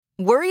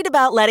Worried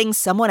about letting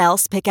someone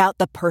else pick out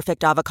the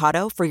perfect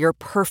avocado for your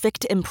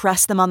perfect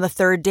impress them on the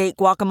third date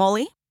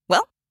guacamole?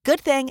 Well, good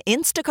thing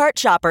Instacart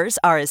shoppers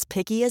are as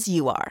picky as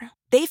you are.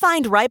 They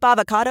find ripe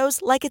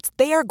avocados like it's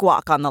their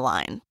guac on the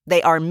line.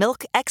 They are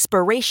milk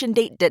expiration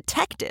date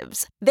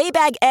detectives. They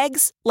bag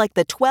eggs like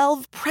the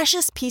 12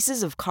 precious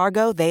pieces of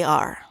cargo they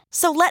are.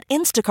 So let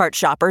Instacart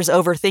shoppers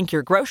overthink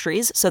your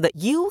groceries so that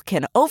you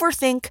can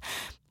overthink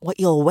what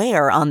you'll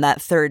wear on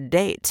that third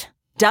date.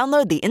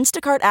 Download the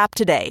Instacart app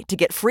today to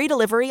get free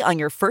delivery on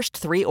your first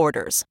 3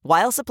 orders,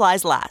 while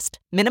supplies last.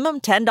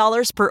 Minimum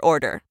 $10 per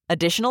order.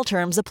 Additional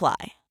terms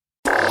apply.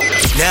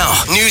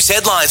 Now, news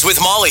headlines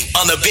with Molly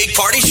on the Big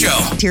Party Show.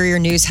 Interior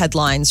news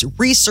headlines.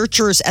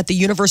 Researchers at the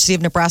University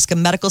of Nebraska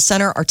Medical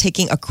Center are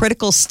taking a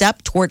critical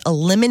step toward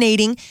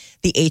eliminating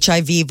the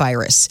HIV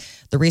virus.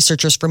 The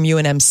researchers from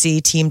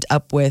UNMC teamed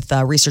up with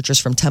researchers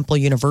from Temple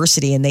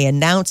University, and they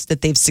announced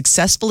that they've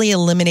successfully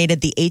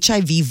eliminated the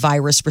HIV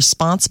virus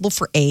responsible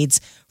for AIDS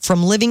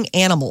from living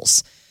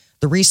animals.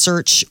 The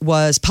research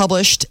was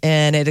published,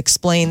 and it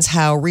explains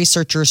how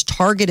researchers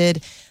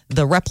targeted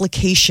the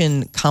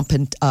replication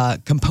component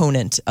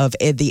of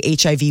the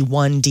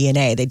HIV-1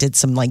 DNA. They did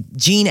some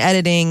gene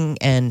editing,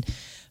 and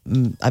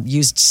I've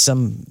used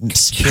some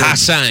high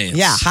science.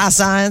 Yeah, high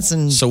science.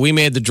 And so we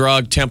made the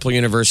drug. Temple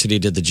University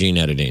did the gene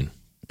editing.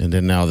 And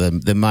then now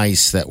the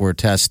mice that were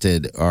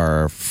tested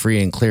are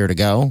free and clear to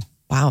go.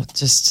 Wow,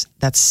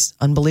 that's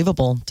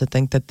unbelievable to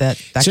think that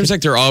seems like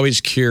they're always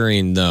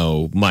curing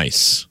though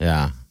mice.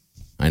 Yeah,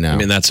 I know. I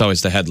mean, that's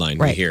always the headline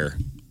we hear.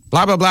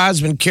 Blah blah blah has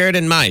been cured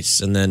in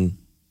mice, and then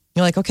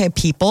you're like, okay,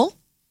 people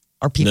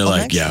are people. They're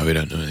like, next? yeah, we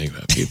don't know anything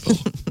about people.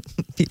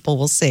 People,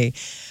 we'll see.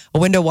 A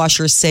window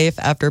washer is safe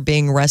after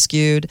being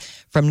rescued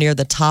from near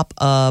the top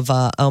of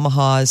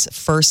Omaha's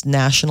First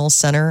National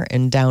Center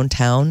in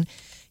downtown.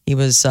 He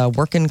was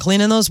working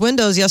cleaning those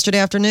windows yesterday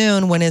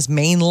afternoon when his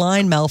main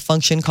line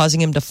malfunctioned, causing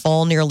him to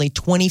fall nearly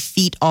 20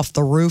 feet off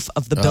the roof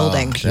of the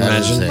building. Can you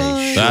imagine?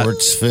 A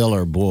shorts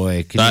filler,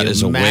 boy. That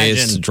is a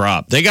ways to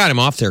drop. They got him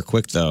off there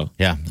quick, though.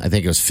 Yeah, I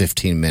think it was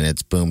 15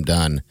 minutes. Boom,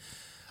 done.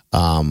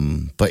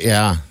 But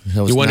yeah,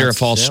 you wonder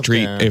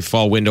if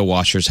all window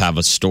washers have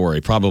a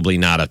story. Probably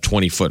not a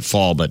 20-foot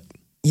fall, but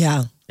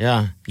yeah.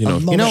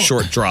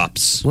 Short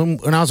drops. When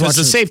I was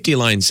watching, the safety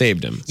line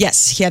saved him.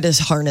 Yes, he had his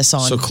harness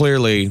on. So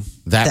clearly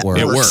that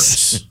works. It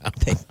works.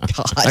 Thank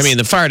God. I mean,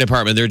 the fire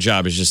department, their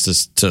job is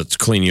just to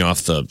clean you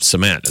off the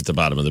cement at the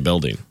bottom of the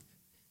building.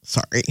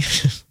 Sorry.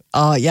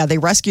 Yeah, they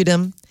rescued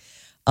him.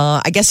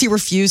 I guess he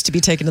refused to be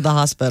taken to the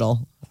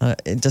hospital.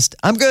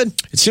 I'm good.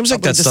 It seems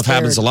like that stuff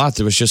happens a lot.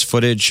 There was just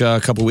footage a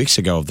couple weeks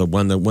ago of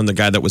when the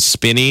guy that was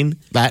spinning.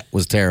 That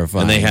was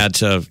terrifying. And they had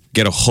to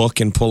get a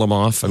hook and pull him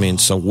off. I mean,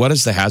 so what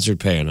is the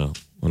hazard pay on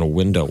a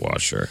window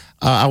washer?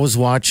 I was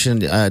watching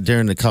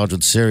during the College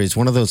World Series,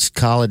 one of those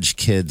college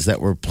kids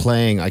that were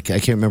playing, I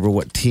can't remember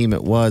what team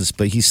it was,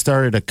 but he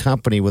started a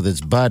company with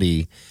his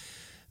buddy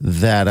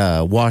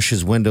that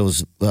washes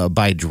windows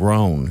by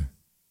drone.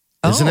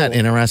 Isn't that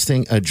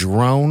interesting? A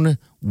drone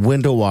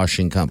window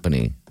washing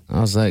company. I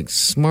was like,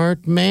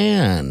 smart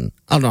man.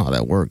 I don't know how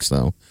that works,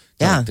 though.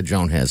 Yeah. Like the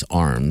drone has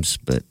arms,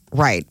 but...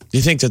 Right. Do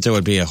you think that there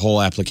would be a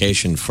whole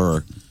application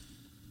for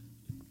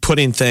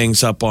putting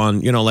things up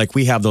on, like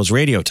we have those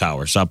radio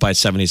towers up by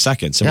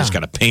 72nd. Somebody's got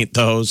to paint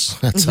those.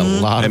 That's a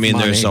lot of money.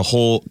 There's a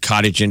whole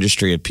cottage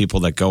industry of people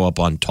that go up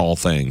on tall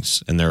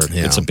things, and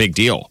it's a big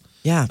deal.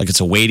 Yeah. Like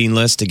it's a waiting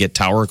list to get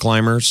tower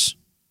climbers.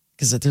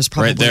 Because there's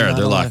probably right there.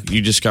 They're like,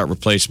 you just got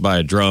replaced by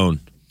a drone.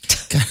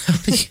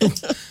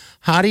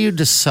 How do you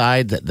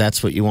decide that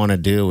that's what you want to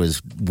do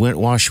is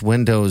wash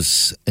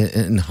windows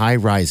in high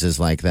rises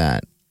like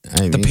that?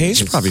 The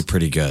pay's probably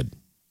pretty good.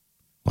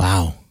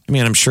 Wow. I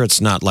mean, I'm sure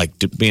it's not like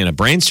being a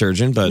brain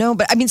surgeon, but... No,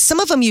 but I mean, some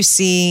of them you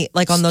see,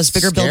 like on those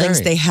bigger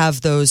buildings, they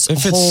have those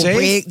if it's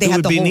safe, they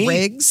have the whole neat.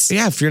 rigs.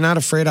 Yeah, if you're not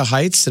afraid of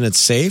heights and it's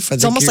safe.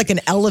 It's almost like an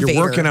elevator.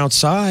 You're working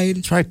outside.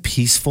 It's right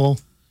peaceful.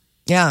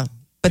 Yeah.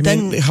 But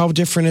how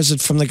different is it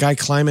from the guy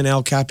climbing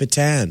El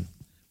Capitan?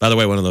 By the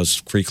way, one of those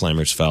free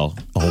climbers fell.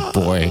 Oh,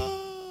 boy.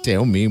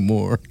 Tell me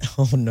more.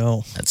 Oh,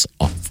 no. That's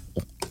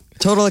awful.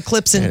 Total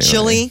eclipse in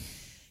Chile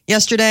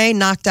yesterday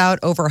knocked out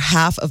over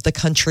half of the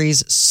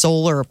country's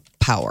solar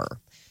power.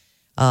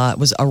 It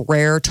was a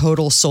rare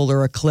total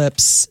solar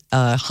eclipse.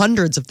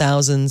 Hundreds of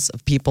thousands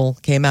of people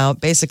came out.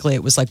 Basically,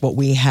 it was like what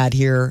we had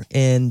here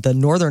in the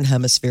Northern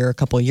Hemisphere a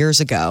couple of years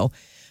ago.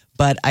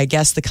 But I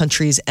guess the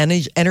country's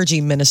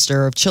energy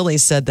minister of Chile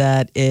said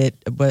that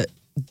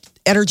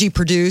energy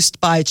produced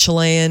by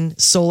Chilean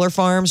solar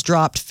farms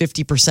dropped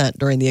 50%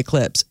 during the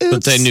eclipse. Oops.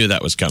 But they knew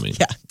that was coming.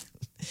 Yeah.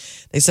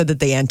 They said that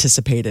they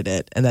anticipated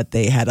it and that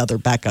they had other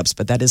backups,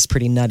 but that is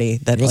pretty nutty.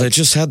 They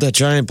just had that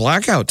giant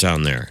blackout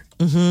down there.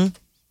 Mm-hmm.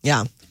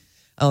 Yeah.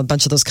 A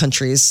bunch of those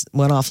countries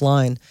went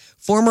offline.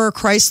 Former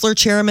Chrysler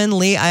chairman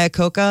Lee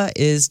Iacocca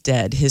is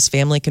dead. His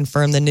family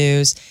confirmed the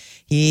news.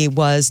 He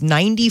was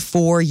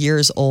 94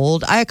 years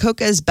old. Iacocca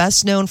is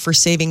best known for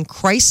saving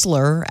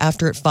Chrysler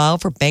after it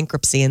filed for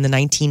bankruptcy in the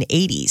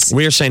 1980s.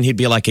 We are saying he'd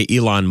be like an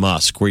Elon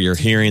Musk, where you're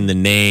hearing the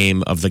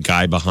name of the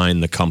guy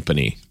behind the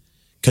company.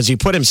 because he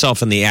put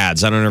himself in the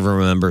ads. I don't ever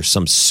remember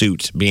some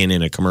suit being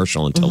in a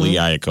commercial until Lee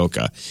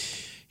Iacocca.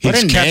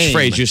 His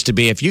catchphrase used to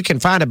be, if you can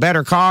find a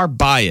better car,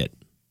 buy it.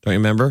 Don't you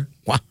remember?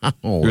 Wow.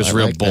 It was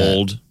real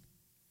bold.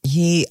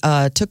 He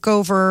took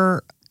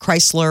over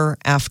Chrysler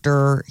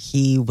after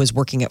he was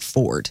working at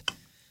Ford.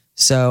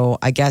 So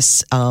I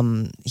guess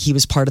he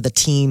was part of the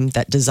team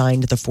that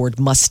designed the Ford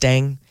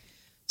Mustang.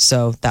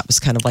 So that was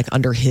kind of like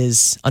under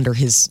his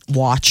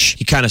watch.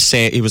 He kind of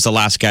he was the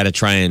last guy to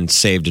try and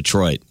save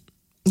Detroit.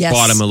 Yes.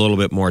 Bought him a little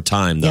bit more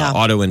time, the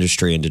auto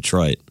industry in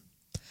Detroit.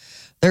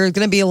 There are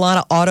going to be a lot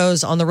of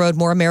autos on the road.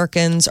 More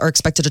Americans are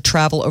expected to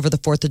travel over the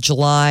 4th of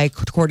July.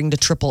 According to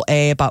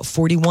AAA, about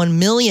 41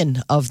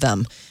 million of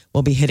them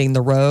will be hitting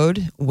the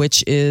road,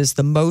 which is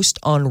the most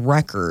on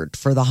record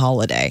for the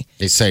holiday.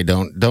 They say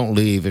don't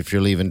leave if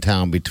you're leaving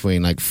town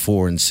between like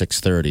 4 and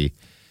 6:30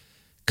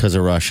 because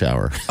of rush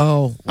hour.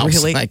 Oh, I was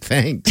really? like,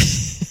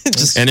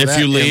 thanks. And if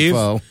you leave,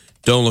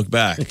 don't look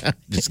back.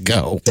 Just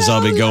go. Because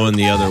I'll be going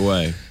the other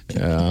way.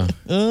 Yeah.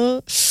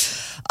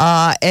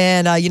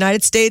 And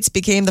United States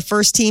became the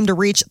first team to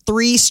reach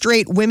 3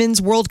 straight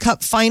Women's World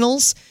Cup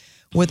finals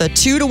with a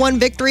 2-1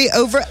 victory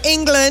over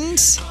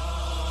England.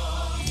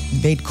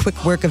 Made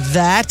quick work of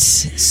that.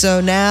 So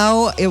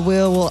now it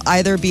will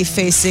either be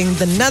facing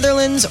the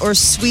Netherlands or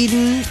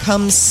Sweden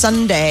come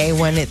Sunday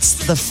when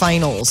it's the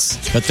finals.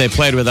 But they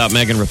played without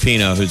Megan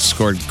Rapinoe, who'd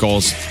scored 2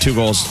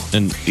 goals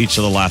in each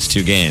of the last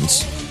 2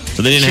 games.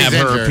 So they didn't have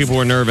her. Injured. People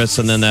were nervous.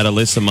 And then that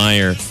Alyssa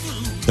Meyer,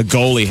 the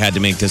goalie, had to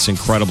make this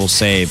incredible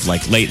save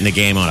like late in the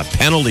game on a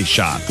penalty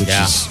shot, which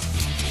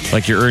is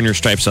like you earn your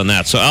stripes on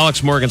that. So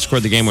Alex Morgan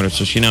scored the game winner.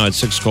 So she now had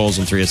 6 goals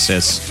and 3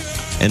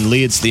 assists and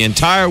leads the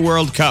entire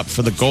World Cup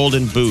for the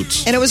Golden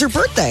Boot. And it was her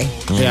birthday.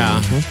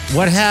 Yeah.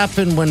 What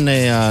happened when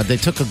they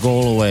took a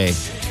goal away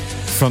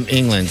from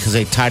England because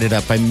they tied it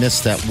up? I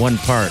missed that one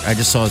part. I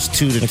just saw it was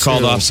 2-2. They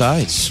called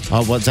offsides.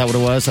 Oh, was that what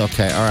it was?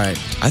 Okay, all right.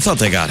 I thought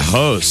they got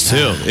hosed too.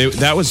 And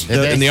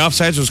the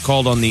offsides was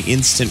called on the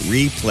instant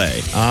replay.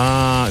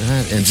 VAR.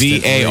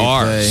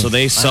 Replay. So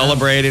they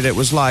celebrated. It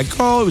was like, it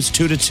was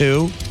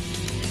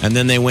 2-2. And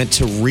then they went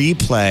to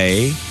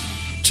replay,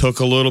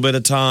 took a little bit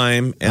of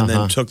time, and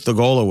then took the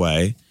goal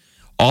away.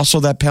 Also,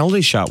 that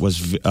penalty shot was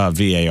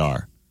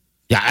VAR.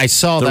 Yeah, I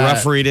saw The that.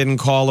 referee didn't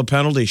call a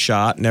penalty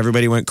shot, and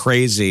everybody went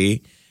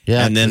crazy.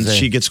 Yeah, and then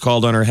she gets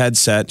called on her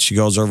headset. She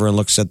goes over and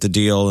looks at the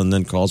deal and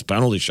then calls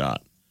penalty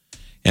shot.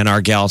 And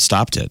our gal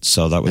stopped it.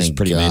 So that was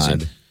pretty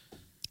amazing.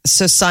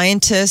 So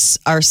scientists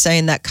are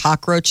saying that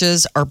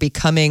cockroaches are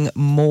becoming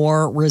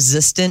more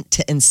resistant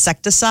to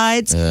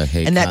insecticides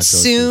and that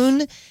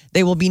soon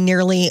they will be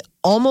nearly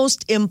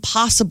almost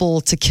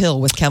impossible to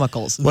kill with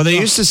chemicals. Well, they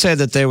used to say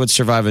that they would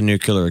survive a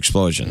nuclear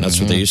explosion. That's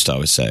what they used to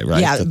always say,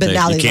 right? Yeah, but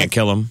now you can't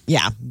kill them.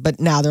 Yeah, but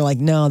now they're like,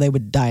 no, they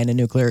would die in a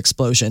nuclear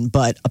explosion.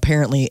 But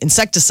apparently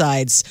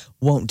insecticides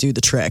won't do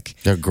the trick.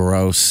 They're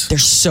gross. They're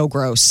so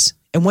gross.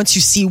 And once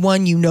you see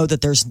one, you know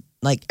that there's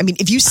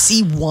if you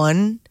see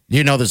one,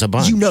 you know there's a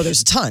bunch. you know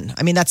there's a ton.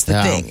 I mean, that's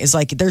the thing. Is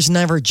like there's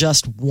never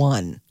just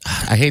one.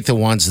 I hate the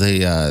ones,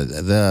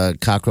 the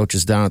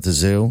cockroaches down at the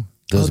zoo.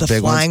 Those the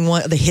big flying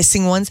ones. one, the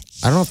hissing ones.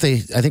 I don't know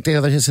if I think they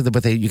are hissing,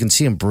 but you can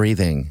see them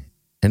breathing.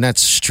 And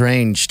that's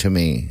strange to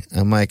me.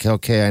 I'm like,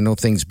 okay, I know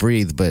things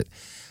breathe, but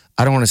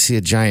I don't want to see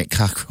a giant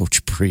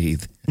cockroach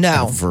breathe.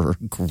 No. Ever.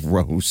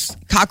 Gross.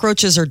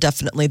 Cockroaches are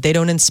they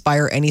don't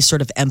inspire any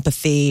sort of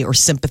empathy or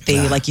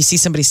sympathy. Like you see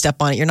somebody step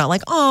on it, you're not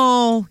like,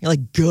 oh, you're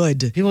like,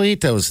 good. People eat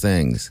those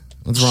things.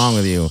 What's wrong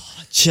with you?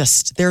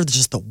 They're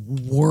just the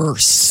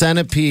worst.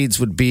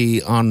 Centipedes would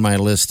be on my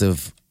list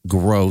of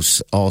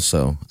gross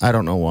also. I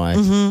don't know why.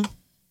 Mm-hmm.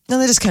 No,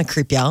 they just kind of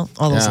creep you out,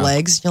 all those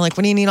legs. You're like,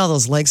 what do you need all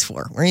those legs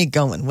for? Where are you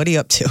going? What are you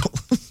up to?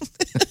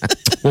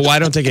 Well, why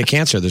don't they get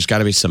cancer? There's got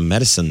to be some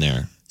medicine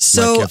there.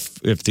 So like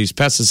if these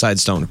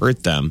pesticides don't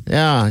hurt them,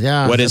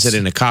 what is it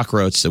in a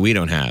cockroach that we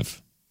don't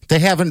have? They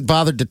haven't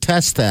bothered to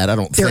test that, I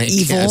don't They're think.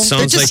 evil. It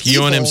sounds They're like just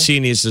evil.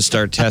 UNMC needs to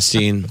start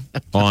testing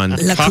on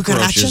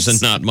cockroaches and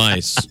not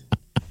mice.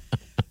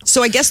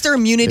 So I guess their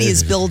immunity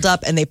is built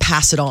up and they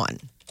pass it on.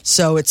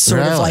 So it's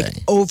sort of like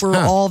over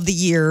all the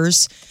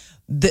years,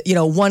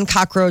 one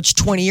cockroach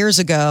 20 years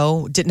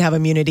ago didn't have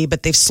immunity,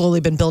 but they've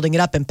slowly been building it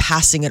up and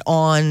passing it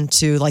on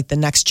to like the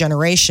next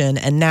generation.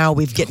 And now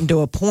we've gotten to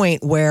a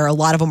point where a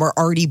lot of them are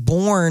already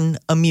born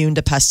immune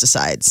to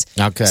pesticides.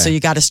 Okay. So you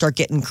got to start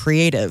getting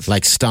creative.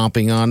 Like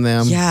stomping on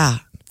them. Yeah.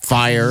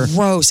 Fire.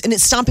 Gross. And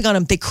it's stomping on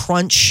them. They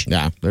crunch.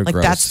 Yeah, they're like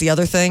gross. That's the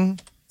other thing.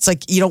 It's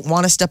like you don't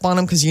want to step on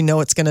them because you know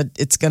it's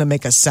gonna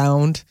make a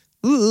sound.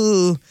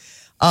 Ooh.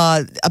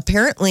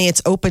 Apparently,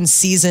 it's open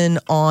season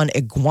on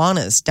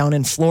iguanas down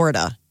in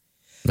Florida.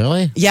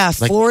 Really? Yeah,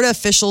 Florida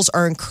officials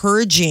are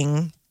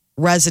encouraging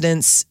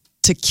residents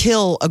to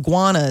kill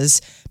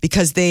iguanas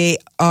because they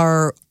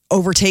are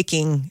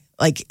overtaking,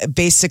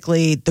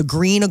 basically the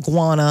green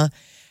iguana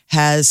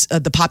has,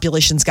 the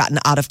population's gotten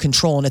out of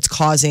control and it's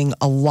causing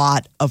a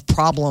lot of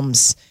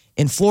problems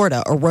in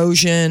Florida.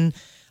 Erosion,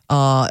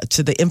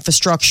 to the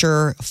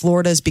infrastructure.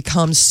 Florida has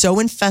become so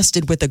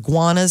infested with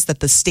iguanas that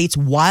the state's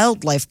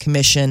Wildlife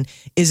Commission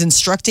is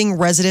instructing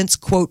residents,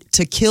 quote,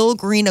 to kill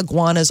green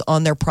iguanas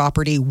on their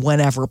property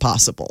whenever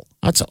possible.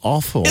 That's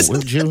awful.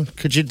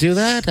 Could you do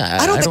that?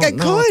 I don't think I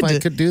know could. If I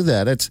could do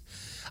that.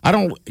 I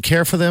don't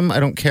care for them. I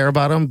don't care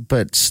about them,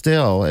 but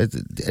still,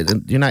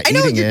 you're not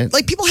eating it.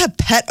 Like people have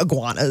pet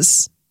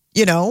iguanas,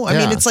 I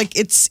mean, it's like,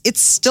 it's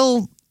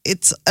still,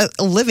 it's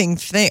a living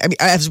thing. I mean,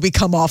 as we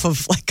come off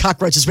of like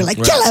cockroaches, we're like,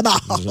 kill them all.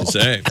 I was gonna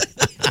say.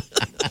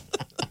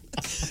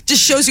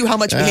 Just shows you how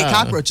much we hate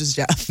cockroaches,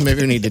 Jeff.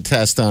 Maybe we need to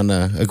test on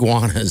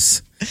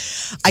iguanas.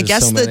 I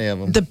guess so many of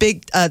them. the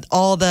big,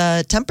 all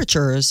the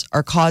temperatures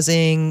are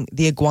causing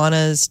the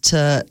iguanas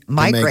to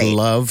migrate. Make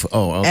love.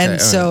 Oh, okay.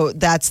 And so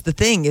that's the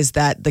thing is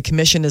that the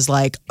commission is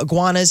like,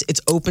 iguanas,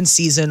 it's open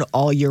season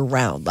all year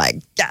round.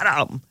 Like, get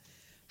them.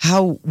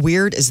 How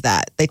weird is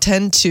that? They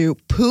tend to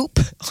poop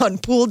on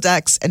pool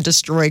decks and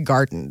destroy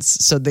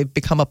gardens. So they've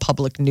become a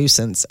public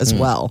nuisance as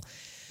well.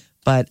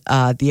 But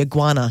the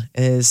iguana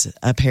is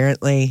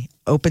apparently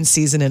open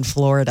season in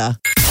Florida.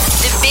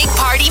 The Big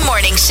Party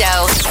Morning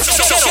Show.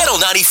 Channel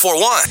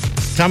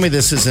 94.1. Tell me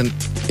this isn't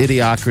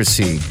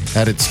idiocracy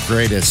at its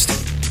greatest.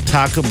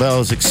 Taco Bell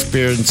is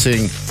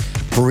experiencing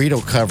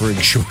burrito covering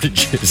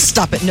shortages.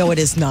 Stop it. No, it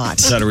is not.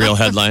 Is that a real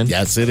headline?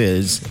 Yes, it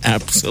is.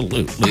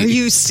 Absolutely. Are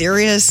you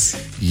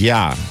serious?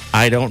 Yeah.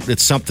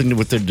 It's something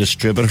with their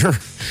distributor.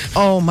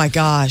 Oh my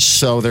gosh.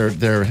 So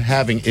they're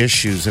having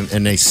issues and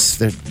they're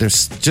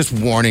just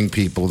warning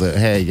people that,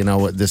 hey, you know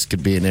what, this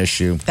could be an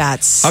issue.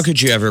 How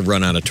could you ever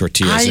run out of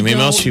tortillas? I mean,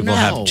 most people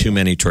have too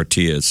many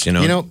tortillas,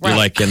 You're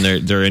like, and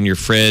they're in your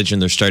fridge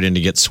and they're starting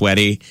to get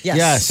sweaty.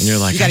 Yes. And you're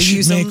like, I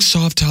should make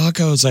soft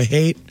tacos. I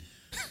hate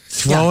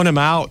throwing them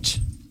out.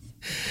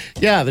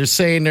 Yeah, they're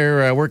saying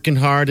they're working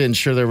hard to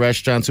ensure their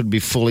restaurants would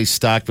be fully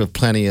stocked with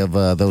plenty of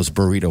those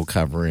burrito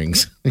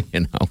coverings.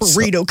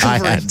 Burrito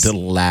coverings. I had to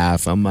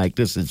laugh. I'm like,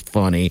 this is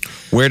funny.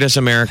 Where does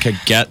America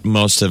get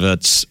most of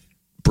its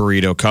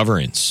burrito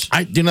coverings?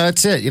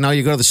 That's it. You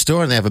go to the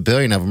store and they have a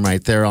billion of them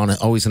right there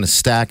always in a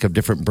stack of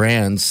different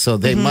brands. So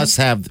they must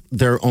have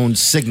their own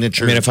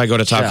signature. I mean, if I go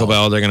to Taco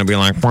Bell, they're going to be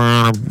like,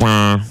 wah,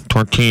 wah,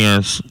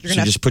 tortillas. So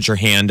you just put your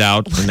hand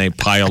out and they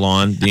pile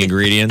on the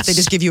ingredients. They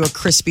just give you a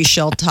crispy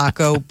shell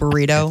taco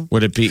burrito.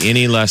 Would it be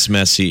any less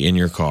messy in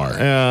your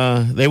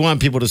car? They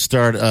want people to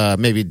start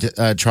maybe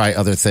try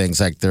other things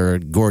like their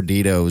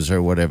Gorditos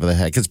or whatever the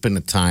heck. It's been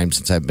a time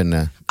since I've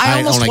been I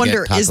almost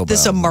wonder, is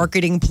this a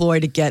marketing ploy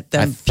to get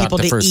them people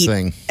to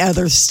eat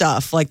other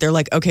stuff? Like they're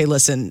like, okay,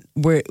 listen,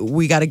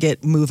 we got to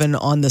get moving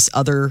on this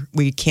other.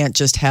 We can't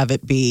just have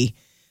it be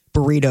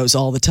burritos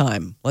all the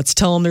time. Let's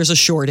tell them there's a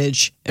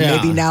shortage, and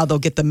maybe now they'll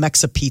get the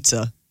Mexa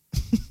pizza,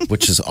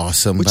 which is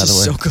awesome. Which by the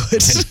is way, so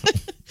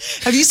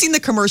good. Have you seen the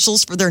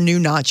commercials for their new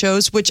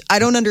nachos? Which I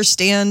don't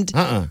understand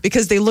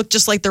because they look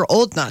just like their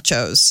old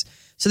nachos.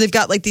 So they've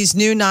got like these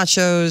new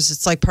nachos.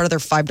 It's like part of their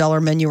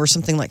 $5 menu or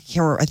something like.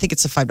 I think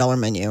it's a $5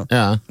 menu.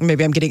 Yeah.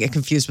 Maybe I'm getting it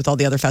confused with all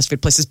the other fast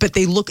food places, but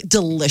they look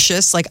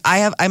delicious. Like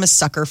I'm a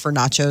sucker for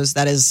nachos.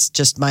 That is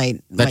just my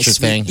That's your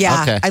thing.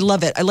 Yeah, okay. I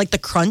love it. I like the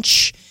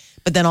crunch,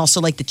 but then also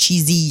like the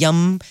cheesy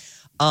yum.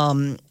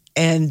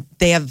 And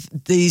they have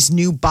these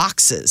new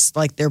boxes,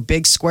 like they're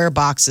big square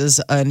boxes.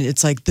 And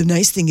it's like, the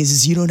nice thing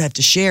is you don't have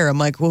to share. I'm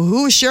like, well,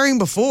 who was sharing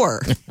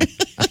before?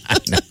 I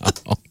know.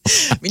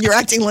 I mean, you're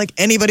acting like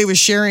anybody was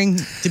sharing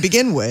to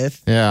begin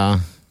with. Yeah.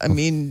 I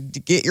mean,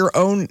 get your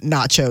own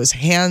nachos,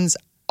 hands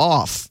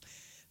off.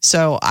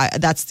 So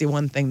that's the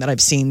one thing that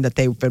I've seen that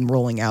they've been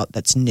rolling out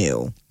that's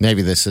new.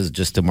 Maybe this is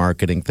just a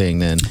marketing thing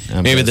then.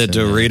 Maybe the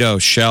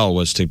Dorito shell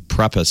was to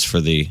prep us for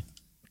the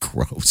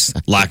gross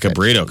lack of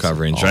burrito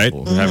coverings, right?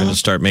 We're having to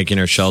start making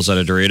our shells out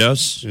of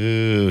Doritos.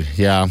 Ooh,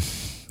 yeah.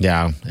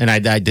 And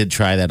I did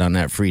try that on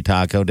that free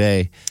taco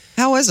day.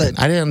 How was it?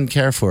 I didn't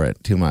care for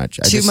it too much.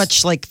 Too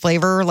much like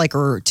flavor,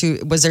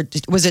 was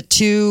it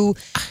too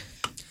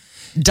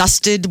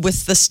dusted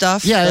with the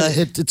stuff? Yeah,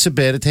 it's a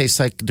bit. It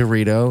tastes like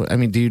Dorito. I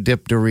mean, do you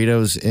dip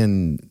Doritos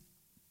in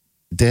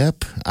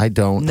dip? I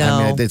don't. No.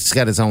 I mean, it's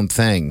got its own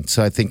thing.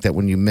 So I think that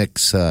when you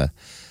mix, what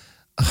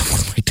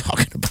am I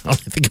talking about? I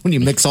think when you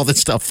mix all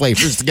this stuff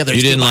flavors together,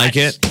 you didn't like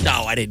it?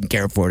 No, I didn't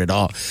care for it at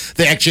all.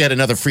 They actually had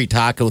another free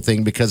taco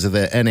thing because of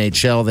the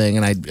NHL thing,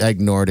 and I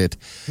ignored it.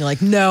 You're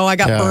like, no, I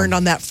got burned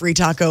on that free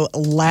taco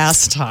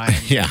last time.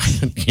 Yeah,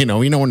 you know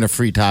when the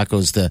free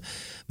tacos,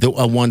 the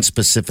one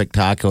specific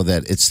taco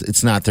that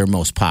it's not their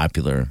most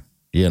popular.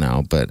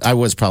 But I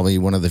was probably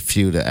one of the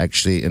few to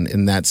actually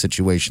in that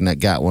situation that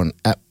got one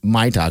at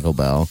my Taco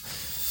Bell.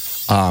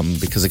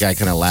 Because the guy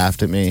kind of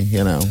laughed at me,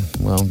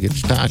 well,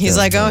 get your taco. He's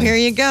like, oh, here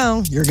you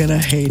go. You're going to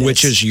hate it.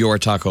 Which is your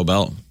Taco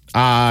Bell?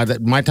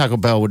 My Taco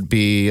Bell would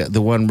be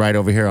the one right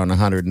over here on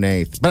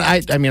 108th.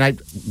 But I mean,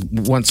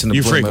 once in a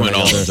blue moon. You frequent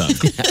all the time.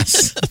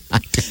 Yes.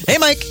 Hey,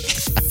 Mike.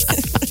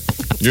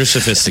 You're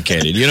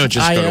sophisticated. You don't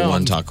just go to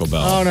one Taco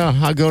Bell. Oh, no.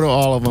 I go to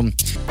all of them.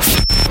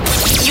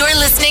 You're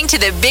listening to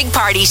the Big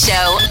Party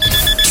Show.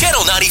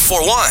 Channel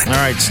 94.1. All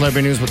right,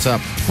 celebrity news, what's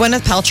up?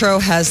 Gwyneth Paltrow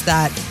has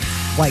that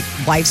like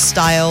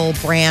lifestyle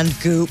brand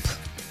Goop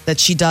that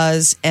she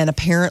does. And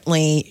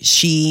apparently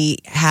she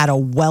had a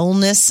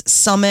wellness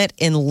summit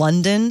in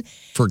London.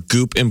 For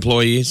Goop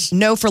employees?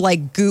 No, for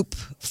like Goop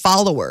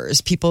followers,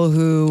 people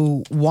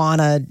who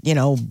want to,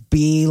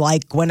 be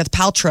like Gwyneth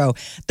Paltrow.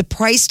 The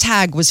price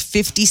tag was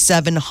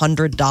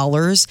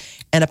 $5,700.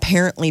 And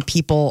apparently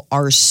people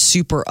are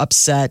super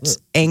upset,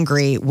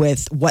 angry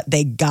with what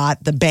they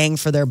got, the bang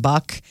for their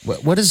buck.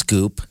 What is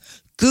Goop?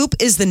 Goop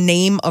is the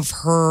name of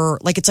her,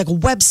 it's like a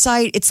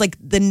website. It's like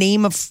the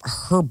name of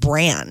her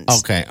brand.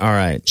 Okay, all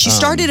right. She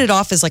started it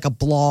off as like a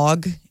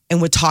blog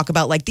and would talk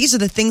about these are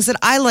the things that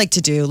I like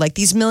to do, like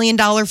these $1 million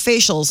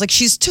facials. Like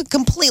she's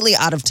completely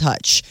out of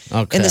touch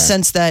in the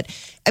sense that,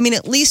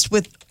 at least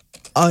with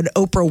an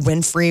Oprah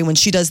Winfrey, when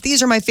she does,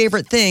 these are my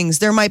favorite things,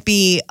 there might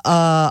be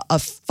a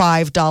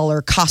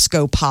 $5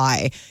 Costco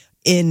pie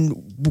in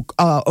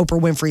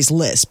Oprah Winfrey's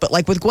list. But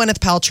like with Gwyneth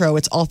Paltrow,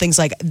 it's all things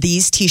like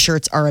these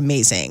t-shirts are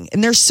amazing.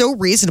 And they're so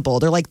reasonable.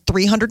 They're like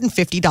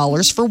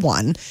 $350 for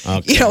one.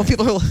 Okay.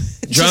 People are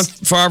John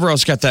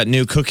Favreau's got that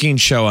new cooking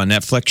show on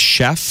Netflix,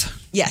 Chef.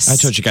 Yes. I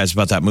told you guys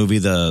about that movie,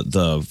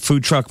 the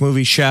food truck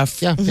movie,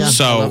 Chef. Yeah.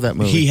 So I love that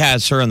movie. he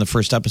has her in the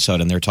first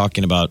episode, and they're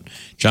talking about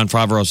John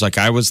Favreau's like,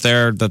 I was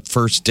there the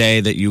first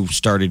day that you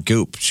started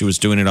Goop. She was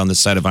doing it on the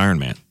set of Iron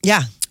Man.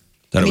 Yeah.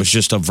 That it was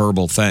just a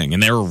verbal thing,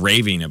 and they were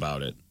raving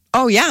about it.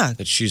 Oh, yeah.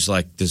 That she's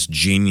like this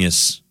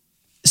genius.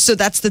 So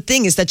that's the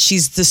thing, is that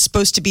she's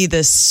supposed to be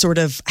this sort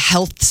of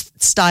health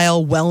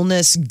style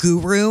wellness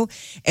guru,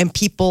 and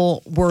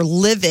people were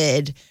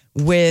livid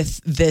with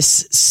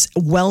this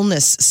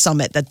wellness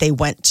summit that they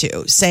went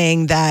to,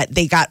 saying that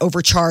they got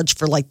overcharged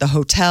for the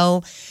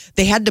hotel.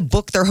 They had to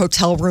book their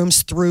hotel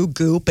rooms through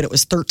Goop, and it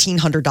was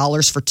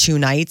 $1,300 for 2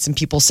 nights. And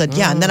people said,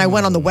 yeah. And then I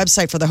went on the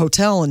website for the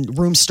hotel, and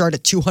rooms start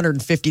at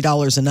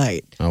 $250 a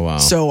night. Oh, wow.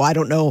 So I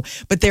don't know.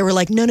 But they were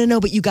like, no,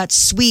 but you got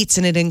suites,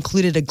 and it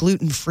included a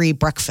gluten-free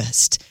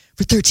breakfast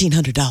for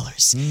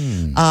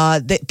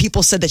 $1,300.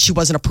 People said that she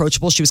wasn't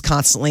approachable. She was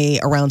constantly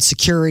around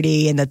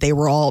security, and that they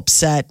were all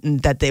upset, and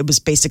that it was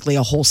basically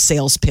a whole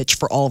sales pitch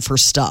for all of her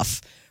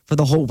stuff for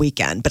the whole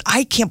weekend. But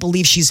I can't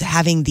believe she's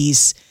having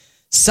these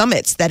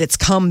summits, that it's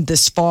come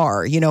this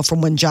far,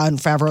 from when John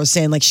Favreau was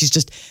saying she's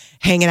just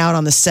hanging out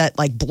on the set,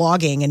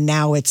 blogging, and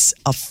now it's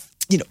a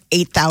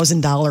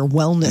 $8,000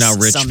 wellness Now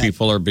rich summit.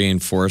 people are being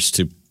forced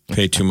to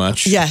pay too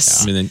much.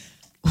 Yes. It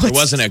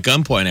wasn't at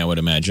gunpoint, I would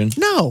imagine.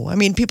 No,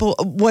 people.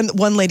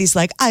 One lady's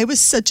like, I was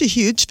such a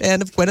huge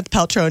fan of Gwyneth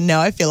Paltrow, and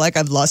now I feel like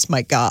I've lost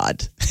my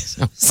God.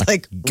 It's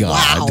like,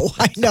 God. wow,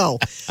 I know.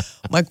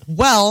 I'm like,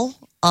 well,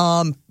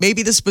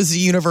 maybe this was the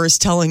universe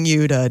telling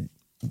you to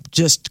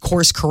just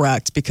course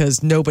correct,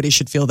 because nobody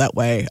should feel that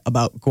way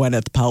about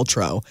Gwyneth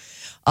Paltrow.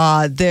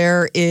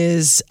 There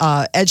is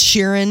Ed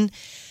Sheeran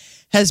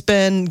has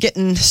been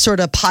getting sort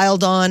of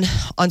piled on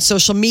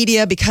social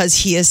media because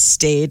he has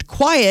stayed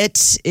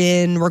quiet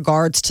in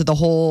regards to the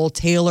whole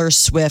Taylor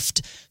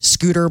Swift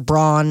Scooter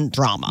Braun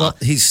drama. Well,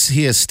 he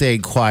has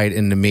stayed quiet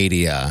in the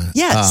media.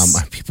 Yes.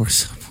 People are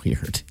so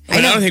weird. I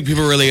don't think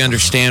people really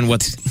understand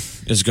what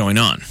is going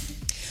on.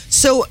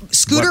 So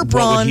Scooter What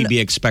Braun, would he be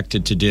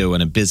expected to do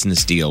in a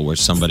business deal where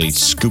somebody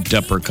scooped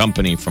up her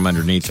company from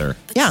underneath her?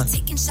 yeah,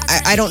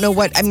 I don't know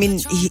what.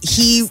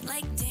 He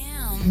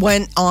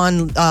went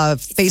on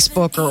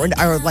Facebook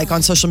or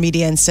on social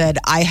media and said,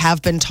 I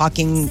have been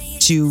talking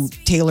to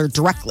Taylor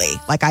directly,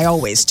 like I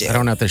always do. I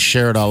don't have to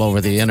share it all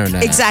over the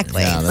internet.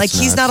 Exactly. Yeah, that's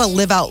He's not nuts. a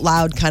live out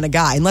loud kind of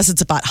guy, unless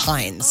it's about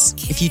Heinz.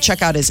 If you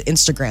check out his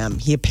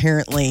Instagram, he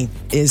apparently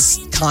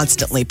is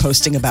constantly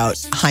posting about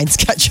Heinz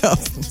ketchup.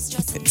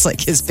 It's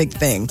like his big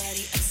thing.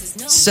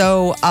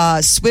 So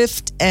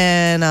Swift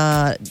and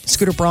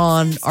Scooter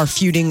Braun are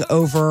feuding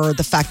over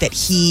the fact that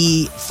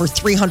he, for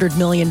 $300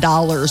 million,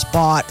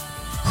 bought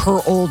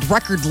her old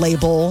record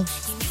label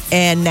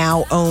and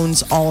now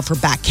owns all of her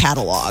back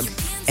catalog.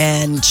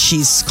 And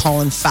she's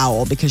calling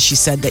foul because she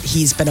said that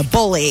he's been a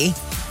bully,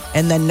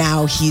 and then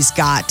now he's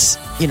got,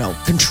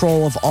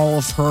 control of all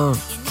of her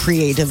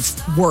creative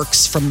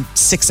works from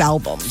 6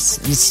 albums.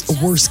 And it's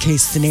a worst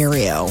case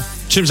scenario.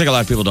 Seems like a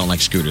lot of people don't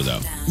like Scooter, though.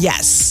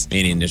 Yes.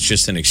 Meaning it's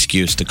just an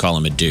excuse to call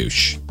him a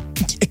douche.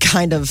 It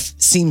kind of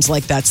seems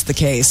like that's the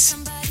case.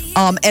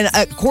 And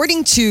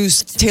according to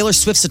Taylor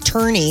Swift's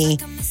attorney,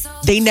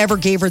 they never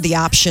gave her the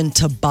option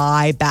to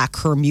buy back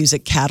her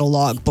music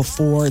catalog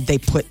before they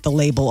put the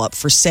label up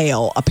for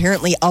sale.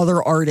 Apparently,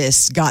 other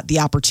artists got the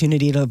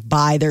opportunity to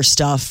buy their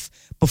stuff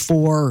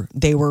before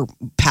they were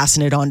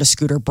passing it on to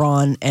Scooter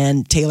Braun,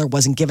 and Taylor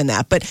wasn't given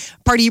that. But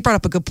Party, you brought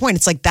up a good point.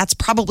 It's like that's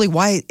probably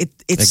why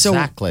it's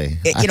Exactly.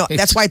 so.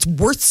 That's why it's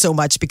worth so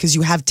much, because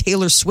you have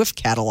Taylor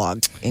Swift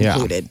catalog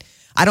included. Yeah.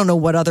 I don't know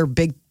what other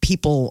big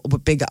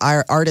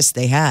artists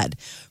they had.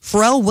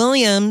 Pharrell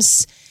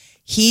Williams,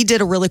 he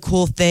did a really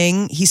cool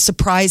thing. He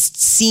surprised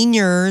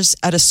seniors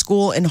at a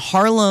school in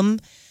Harlem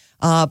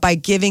by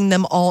giving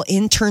them all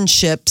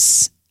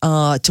internships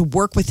to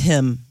work with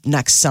him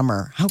next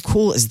summer. How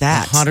cool is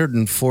that?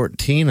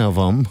 114 of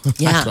them.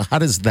 Yeah. How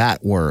does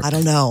that work? I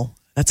don't know.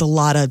 That's a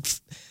lot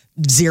of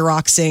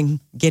Xeroxing,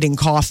 getting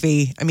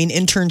coffee. I mean,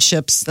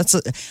 internships, that's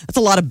a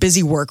lot of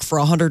busy work for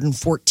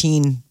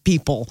 114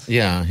 people.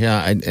 Yeah.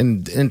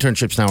 And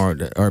internships now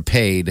are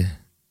paid,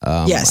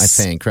 yes.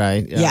 I think,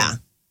 right? Yeah.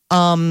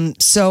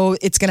 So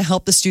it's going to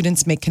help the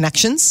students make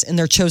connections in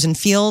their chosen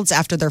fields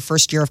after their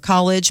first year of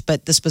college.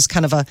 But this was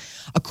kind of a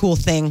cool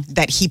thing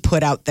that he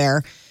put out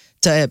there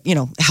to,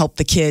 help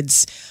the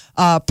kids.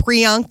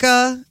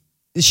 Priyanka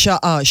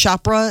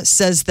Chopra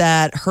says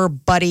that her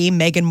buddy,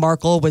 Meghan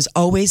Markle, was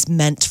always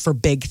meant for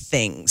big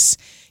things.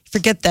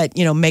 Forget that,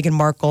 Meghan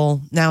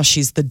Markle, now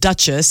she's the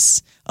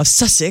Duchess of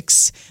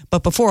Sussex.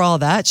 But before all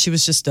that, she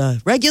was just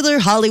a regular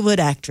Hollywood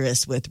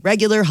actress with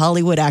regular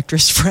Hollywood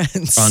actress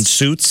friends. On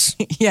Suits?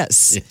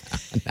 Yes.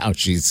 Yeah, now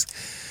she's...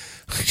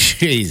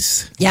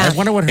 Jeez. Yeah. I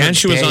wonder what her And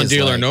she was day on is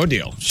Deal or like. No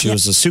Deal. She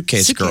was a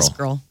suitcase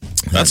girl.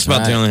 That's That's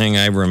about the right. only thing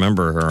I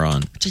remember her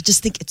on. Which I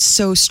just think it's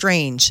so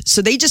strange.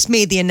 So they just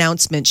made the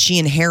announcement, she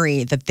and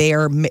Harry, that they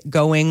are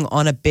going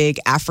on a big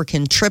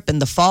African trip in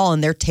the fall,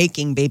 and they're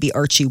taking baby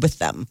Archie with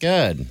them.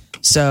 Good.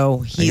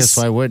 So I he's guess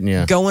why wouldn't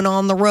you? going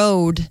on the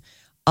road.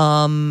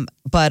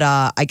 But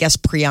I guess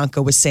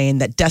Priyanka was saying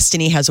that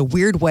destiny has a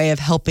weird way of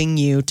helping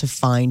you to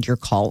find your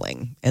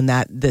calling, and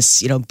that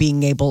this,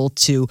 being able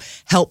to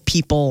help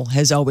people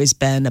has always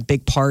been a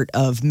big part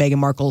of Meghan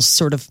Markle's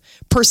sort of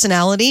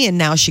personality, and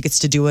now she gets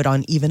to do it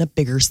on even a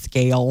bigger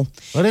scale.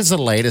 What is the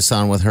latest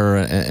on with her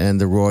and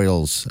the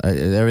Royals?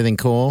 Is everything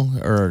cool?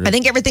 Or I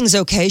think everything's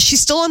okay. She's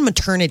still on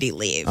maternity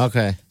leave.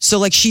 okay.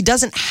 So, she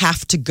doesn't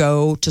have to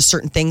go to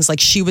certain things.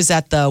 Like, she was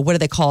at the, what do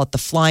they call it? The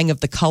Flying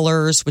of the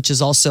Colors, which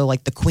is also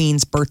like the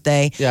Queen's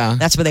birthday. Yeah.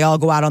 That's where they all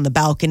go out on the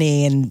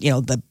balcony and,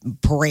 the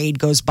parade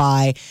goes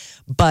by.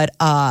 But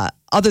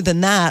other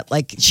than that,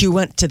 she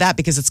went to that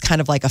because it's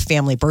kind of like a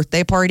family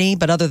birthday party.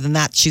 But other than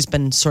that, she's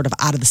been sort of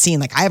out of the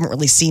scene. I haven't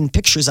really seen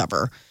pictures of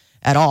her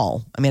at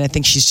all. I mean, I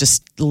think she's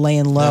just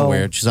laying low. Not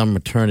weird. She's on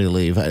maternity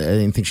leave. I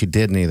didn't think she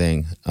did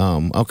anything.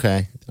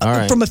 Okay. All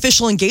right. From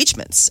official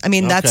engagements. I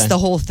mean, that's Okay. the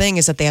whole thing,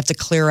 is that they have to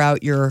clear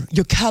out your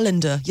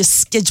calendar, your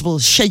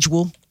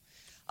schedule.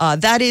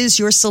 That is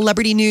your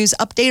celebrity news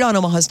update on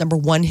Omaha's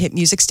 #1 hit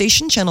music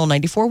station, Channel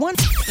 94.1.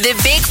 The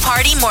Big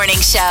Party Morning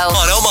Show.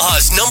 On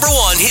Omaha's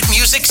 #1 hit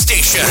music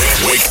station.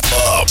 Wake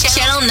up.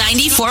 Channel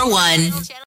 94.1.